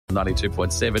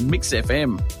92.7 Mix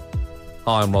FM.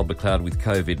 Hi, I'm Rob McLeod with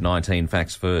COVID-19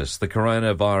 facts first. The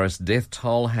coronavirus death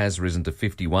toll has risen to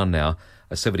 51 now,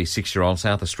 a 76-year-old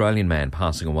South Australian man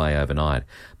passing away overnight.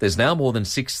 There's now more than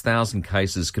 6,000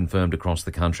 cases confirmed across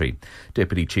the country.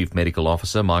 Deputy Chief Medical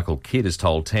Officer Michael Kidd has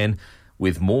told 10,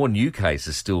 with more new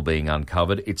cases still being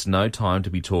uncovered, it's no time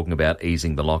to be talking about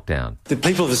easing the lockdown. The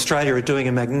people of Australia are doing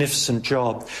a magnificent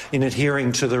job in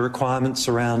adhering to the requirements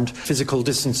around physical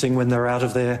distancing when they're out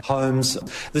of their homes.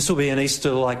 This will be an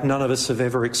Easter like none of us have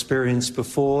ever experienced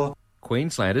before.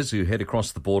 Queenslanders who head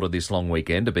across the border this long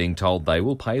weekend are being told they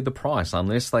will pay the price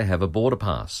unless they have a border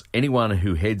pass. Anyone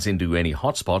who heads into any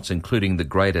hotspots, including the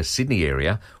Greater Sydney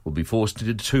area, will be forced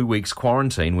into 2 weeks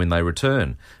quarantine when they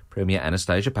return. Premier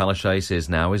Anastasia Palaszczuk says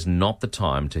now is not the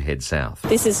time to head south.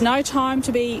 This is no time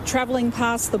to be travelling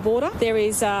past the border. There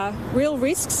is real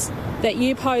risks that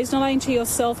you pose not only to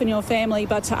yourself and your family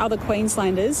but to other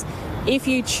Queenslanders if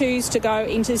you choose to go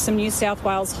into some New South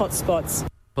Wales hotspots.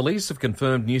 Police have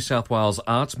confirmed New South Wales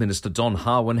Arts Minister Don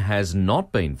Harwin has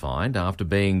not been fined after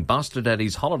being busted at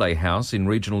his holiday house in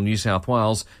regional New South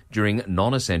Wales during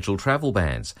non-essential travel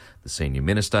bans. The senior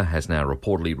minister has now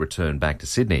reportedly returned back to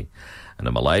Sydney. And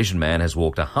a Malaysian man has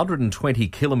walked 120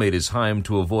 kilometres home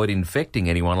to avoid infecting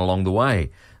anyone along the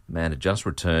way. The man had just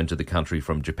returned to the country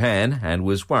from Japan and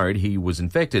was worried he was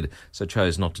infected, so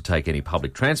chose not to take any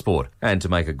public transport. And to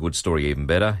make a good story even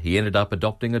better, he ended up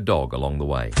adopting a dog along the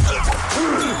way.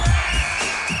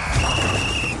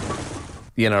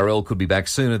 The NRL could be back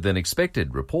sooner than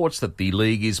expected. Reports that the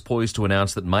league is poised to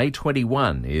announce that May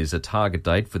 21 is a target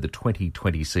date for the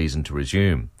 2020 season to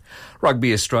resume.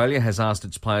 Rugby Australia has asked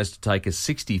its players to take a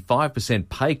 65%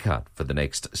 pay cut for the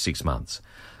next 6 months.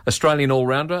 Australian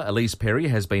all-rounder Elise Perry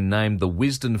has been named the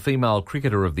Wisden Female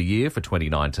Cricketer of the Year for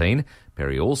 2019.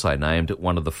 Perry also named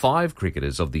one of the 5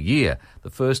 Cricketers of the Year, the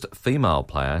first female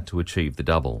player to achieve the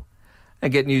double.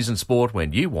 And get news and sport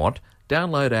when you want.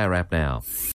 Download our app now.